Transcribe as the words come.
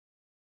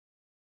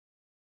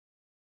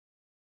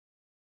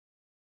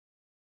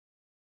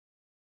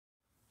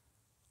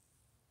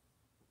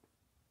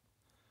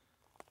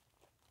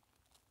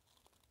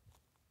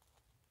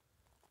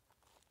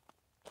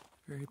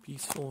Very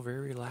peaceful,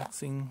 very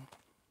relaxing,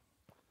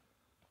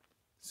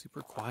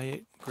 super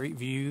quiet, great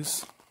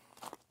views.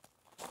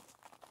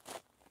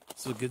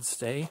 It's a good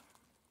stay.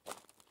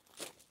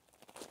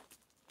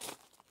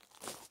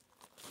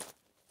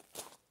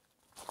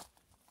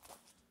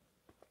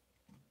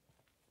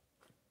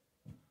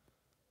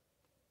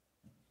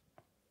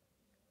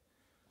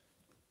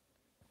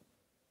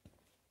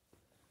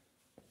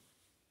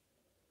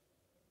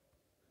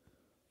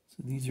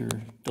 So these are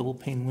double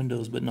pane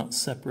windows, but not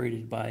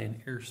separated by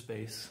an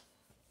airspace.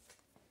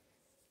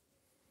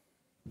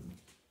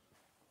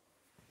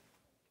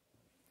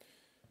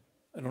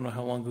 I don't know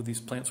how long ago these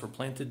plants were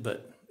planted,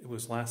 but it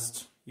was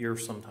last year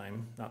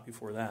sometime, not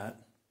before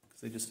that,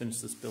 because they just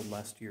finished this build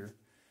last year.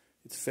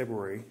 It's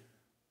February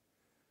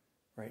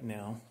right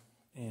now,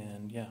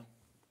 and yeah.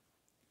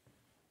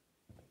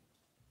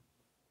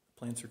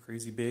 Plants are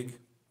crazy big.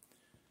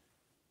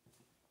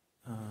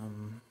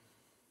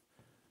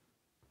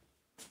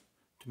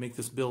 To make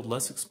this build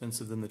less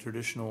expensive than the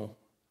traditional,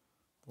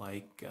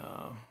 like,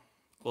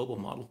 global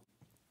model,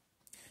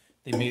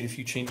 they made a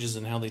few changes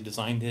in how they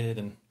designed it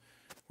and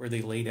where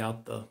they laid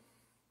out the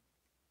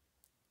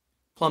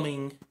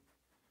plumbing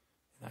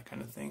and that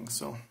kind of thing.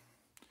 So,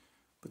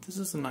 but this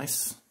is a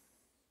nice,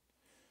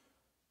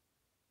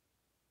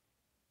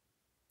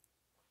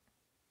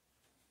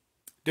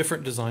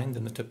 different design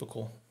than the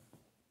typical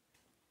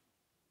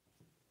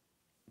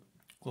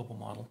global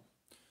model.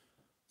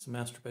 It's a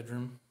master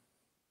bedroom,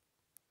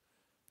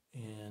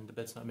 and the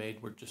bed's not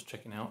made, we're just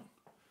checking out.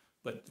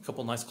 But a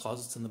couple nice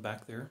closets in the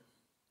back there.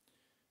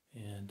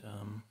 And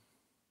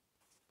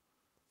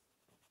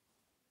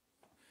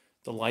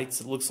the lights,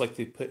 it looks like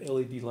they put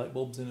LED light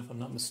bulbs in, if I'm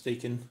not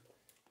mistaken,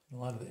 in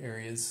a lot of the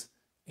areas.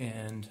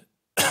 And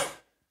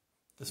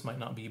this might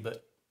not be,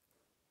 but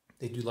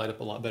they do light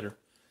up a lot better.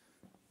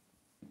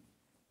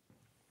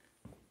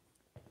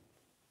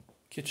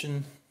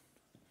 Kitchen,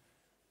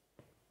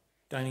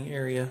 dining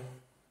area.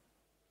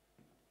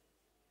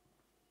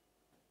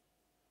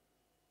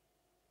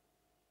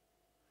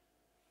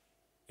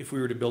 If we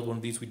were to build one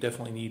of these, we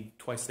definitely need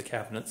twice the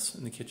cabinets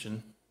in the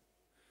kitchen.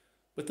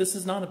 But this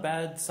is not a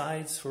bad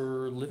size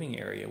for living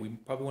area. We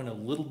probably went a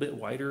little bit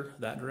wider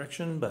that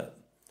direction, but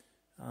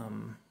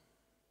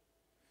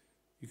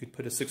you could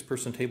put a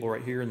 6-person table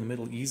right here in the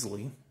middle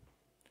easily.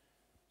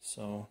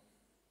 So,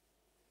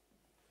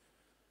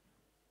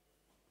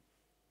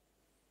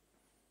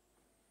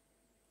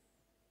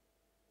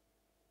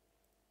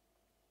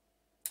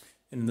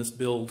 and in this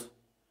build,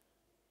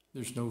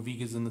 there's no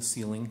vigas in the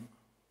ceiling,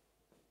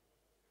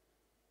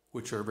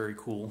 which are very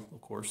cool,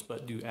 of course,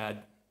 but do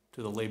add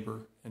to the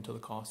labor and to the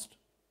cost.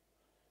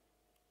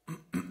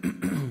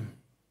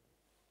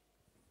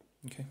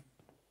 Okay.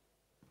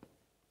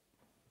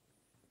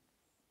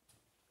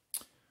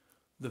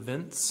 The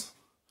vents,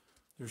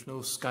 there's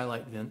no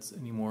skylight vents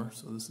anymore,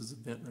 so this is a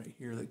vent right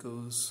here that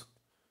goes,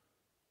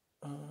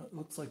 it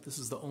looks like this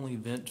is the only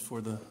vent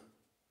for the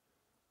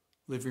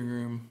living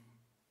room,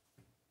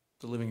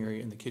 the living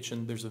area and the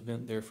kitchen. There's a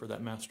vent there for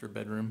that master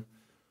bedroom.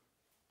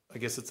 I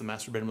guess it's a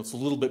master bedroom. It's a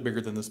little bit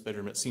bigger than this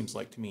bedroom, it seems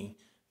like to me.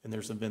 And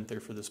there's a vent there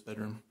for this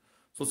bedroom.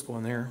 So let's go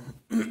in there.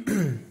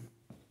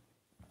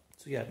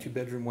 So yeah, 2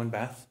 bedroom, 1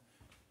 bath.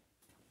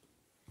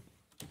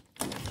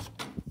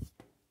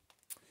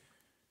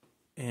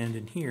 And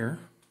in here,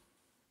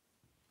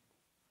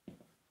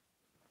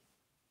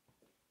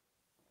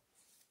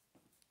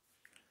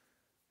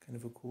 kind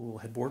of a cool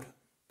headboard.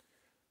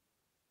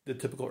 The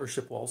typical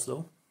Earthship walls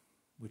though,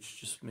 which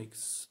just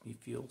makes me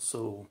feel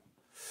so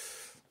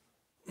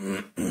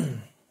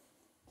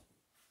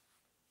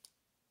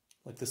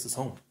like this is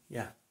home.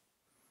 Yeah.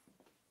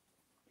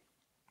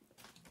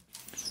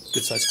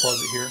 Good sized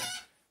closet here.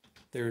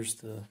 There's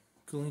the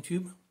cooling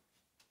tube.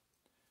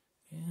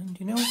 And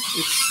you know,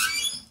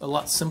 it's a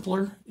lot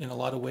simpler in a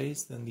lot of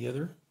ways than the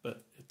other,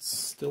 but it's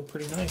still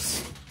pretty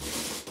nice.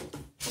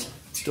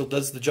 Still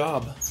does the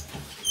job.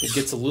 It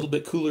gets a little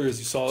bit cooler, as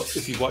you saw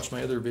if you watch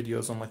my other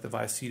videos on like the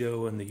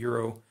Vicedo and the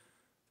Euro.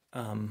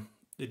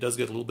 It does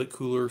get a little bit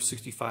cooler,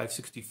 65,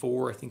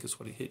 64, I think is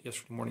what it hit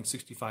yesterday morning,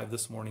 65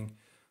 this morning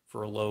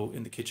for a low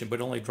in the kitchen,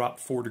 but it only dropped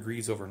 4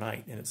 degrees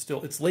overnight. And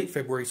it's late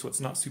February, so it's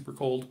not super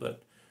cold,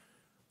 but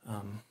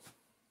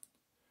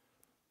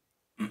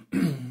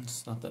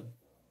it's not that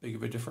big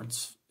of a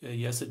difference.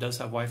 Yes, it does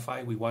have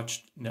Wi-Fi. We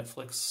watched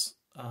Netflix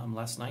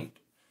last night,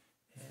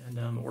 and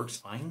it works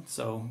fine.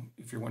 So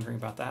if you're wondering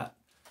about that,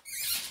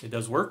 it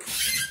does work.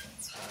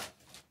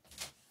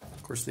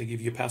 Of course, they give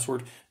you a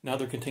password. Now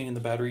they're containing the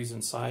batteries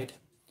inside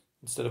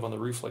instead of on the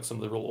roof like some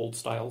of the real old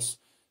styles.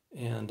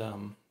 And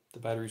the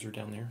batteries are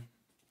down there.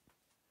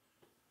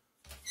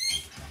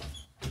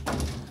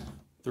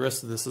 The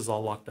rest of this is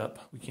all locked up.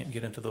 We can't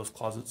get into those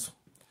closets.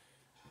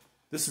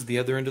 This is the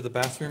other end of the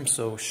bathroom,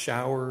 so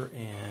shower,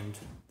 and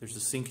there's a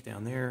sink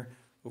down there.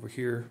 Over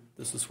here,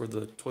 this is where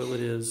the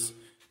toilet is,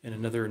 and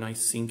another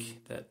nice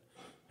sink that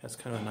has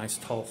kind of a nice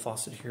tall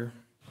faucet here.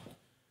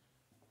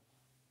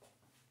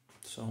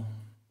 So,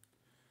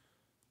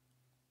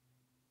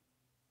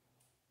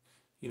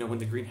 you know, when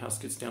the greenhouse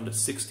gets down to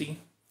 60,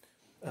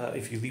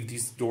 If you leave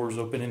these doors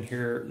open in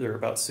here, they're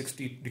about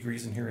 60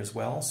 degrees in here as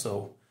well.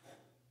 So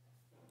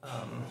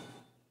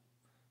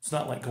it's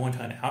not like going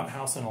to an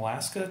outhouse in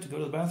Alaska to go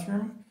to the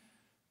bathroom,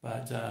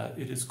 but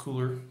it is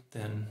cooler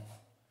than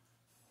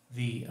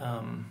the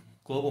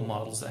global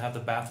models that have the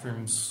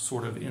bathrooms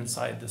sort of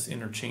inside this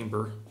inner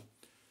chamber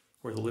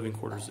where the living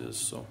quarters is.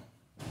 So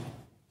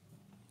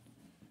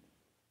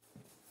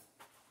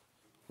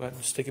go ahead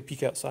and just take a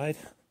peek outside.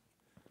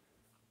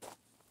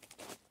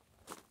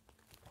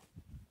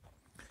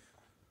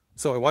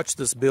 So I watched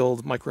this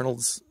build. Mike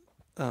Reynolds,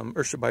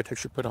 Earthship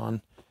Biotexture, put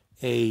on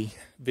a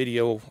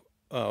video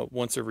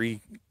once every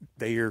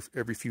day or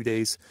every few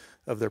days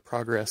of their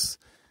progress.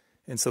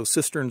 And so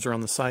cisterns are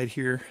on the side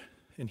here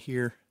and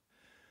here.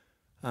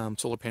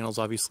 Solar panels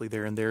obviously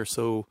there and there.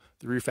 So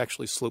the roof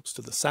actually slopes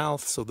to the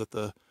south so that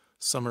the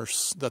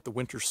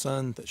winter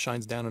sun that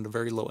shines down at a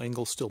very low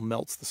angle still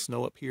melts the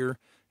snow up here.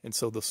 And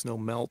so the snow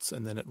melts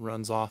and then it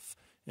runs off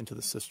into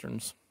the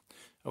cisterns.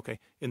 Okay,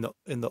 in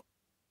the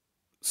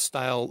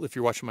style, if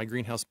you're watching my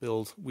greenhouse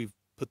build, we've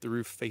put the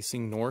roof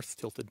facing north,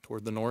 tilted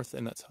toward the north,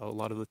 and that's how a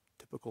lot of the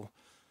typical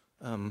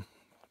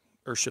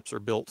Earthships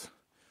are built.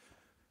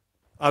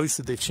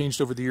 Obviously they've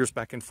changed over the years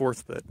back and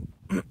forth, but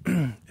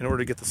in order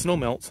to get the snow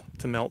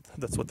to melt,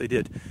 that's what they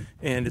did.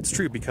 And it's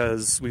true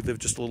because we live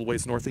just a little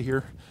ways north of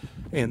here,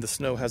 and the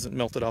snow hasn't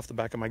melted off the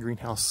back of my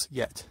greenhouse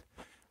yet,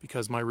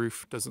 because my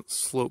roof doesn't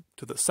slope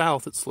to the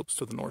south, it slopes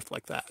to the north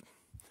like that.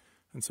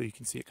 And so you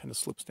can see it kind of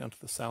slopes down to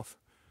the south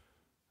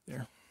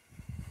there.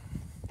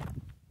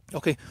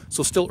 Okay,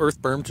 so still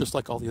earth berm, just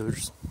like all the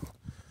others.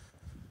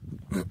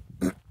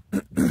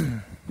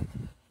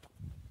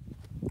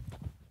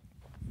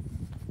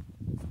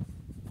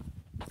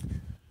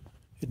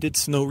 It did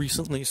snow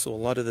recently, so a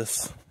lot of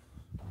this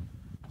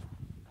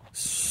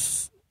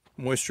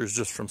moisture is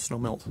just from snow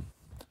melt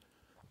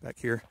back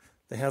here.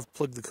 They have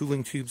plugged the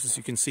cooling tubes, as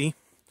you can see.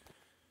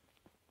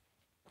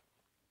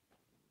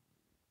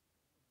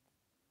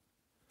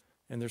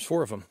 And there's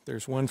 4 of them.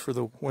 There's one for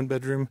the 1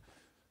 bedroom,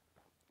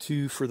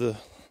 2 for the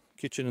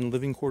kitchen and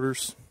living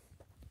quarters,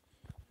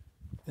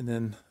 and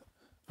then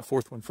a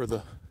 4th one for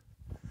the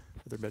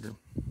other bedroom.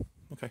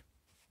 Okay.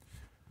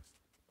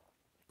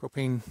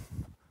 Propane,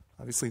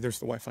 obviously there's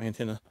the Wi-Fi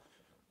antenna.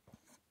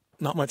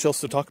 Not much else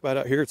to talk about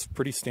out here. It's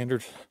pretty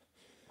standard.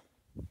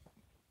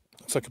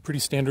 Looks like a pretty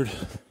standard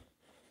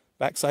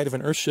backside of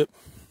an Earthship.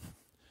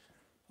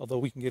 Although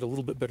we can get a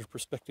little bit better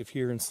perspective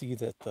here and see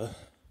that the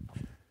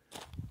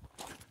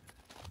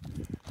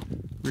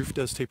roof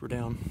does taper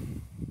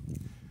down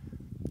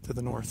to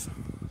the north.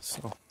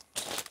 So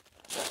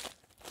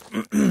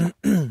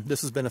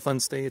this has been a fun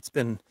stay. It's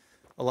been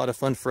a lot of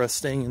fun for us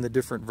staying in the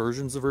different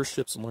versions of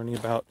Earthships and learning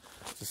about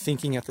the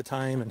thinking at the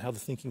time and how the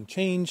thinking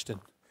changed. And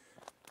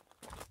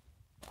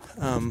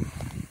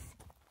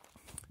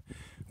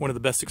one of the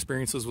best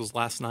experiences was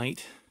last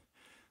night.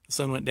 The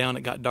sun went down,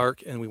 it got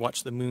dark, and we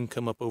watched the moon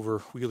come up over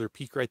Wheeler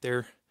Peak right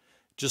there.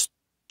 Just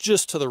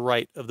to the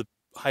right of the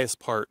highest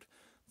part,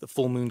 the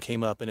full moon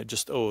came up, and it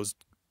just,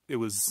 it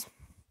was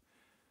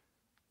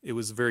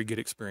a very good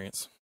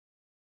experience.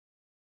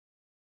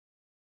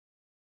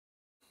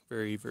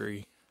 Very,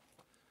 very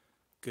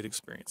good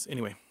experience.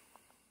 Anyway,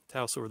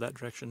 house over that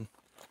direction,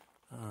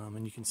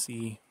 and you can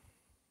see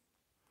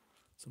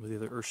some of the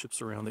other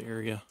Earthships around the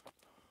area.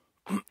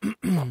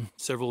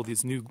 Several of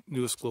these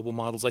newest global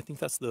models. I think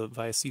that's the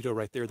Viacito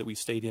right there that we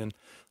stayed in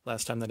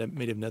last time that I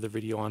made another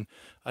video on.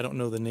 I don't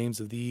know the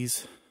names of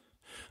these.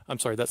 I'm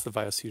sorry, that's the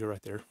Viacito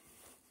right there.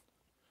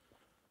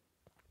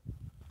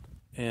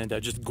 And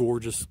just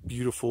gorgeous,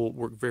 beautiful,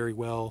 work very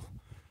well.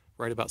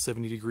 Right about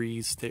 70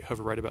 degrees. They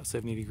hover right about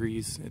 70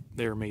 degrees.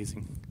 They're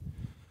amazing.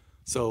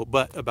 So,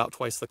 but about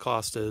twice the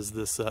cost as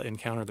this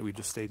Encounter that we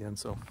just stayed in.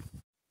 So,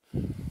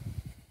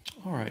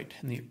 all right,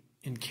 and the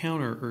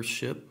Encounter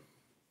Earthship,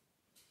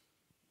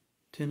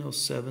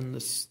 10:07.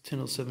 This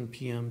 10:07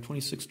 p.m.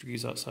 26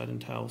 degrees outside in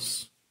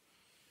Taos,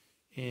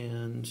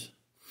 and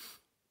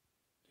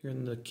here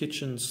in the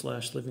kitchen /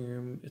 living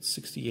room, it's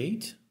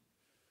 68.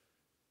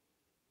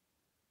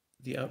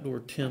 The outdoor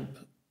temp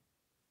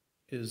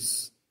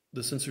is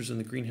the sensors in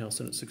the greenhouse,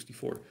 and it's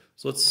 64.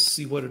 So let's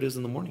see what it is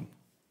in the morning.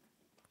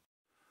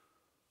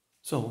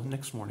 So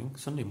next morning,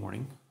 Sunday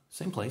morning,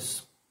 same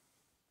place.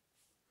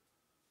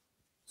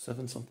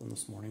 7 something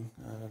this morning.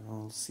 I don't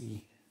know, let's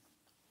see.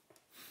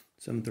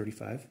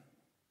 7:35.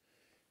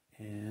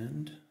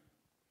 And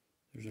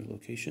there's our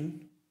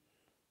location.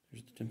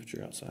 There's the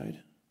temperature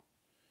outside.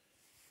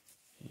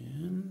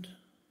 And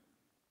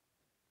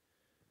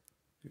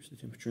there's the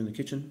temperature in the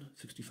kitchen,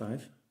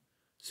 65.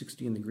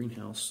 60 in the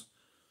greenhouse.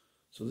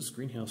 So this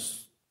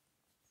greenhouse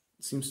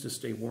seems to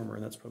stay warmer,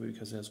 and that's probably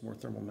because it has more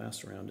thermal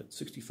mass around it.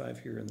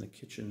 65 here in the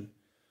kitchen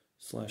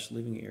 /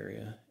 living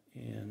area,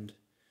 and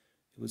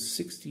it was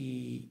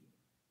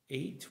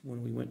 68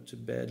 when we went to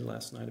bed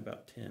last night,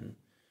 about 10.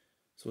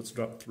 So it's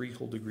dropped 3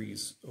 whole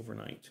degrees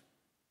overnight.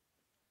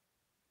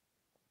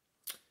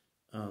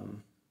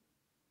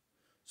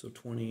 So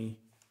 20,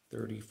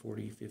 30,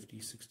 40, 50,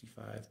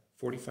 65,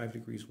 45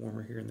 degrees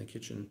warmer here in the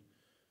kitchen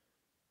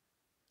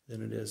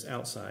than it is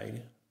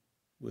outside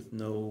with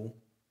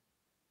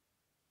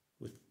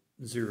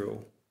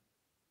zero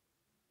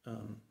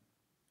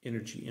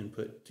energy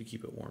input to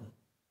keep it warm.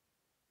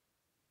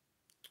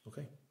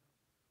 Okay.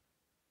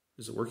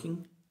 Is it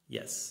working?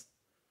 Yes.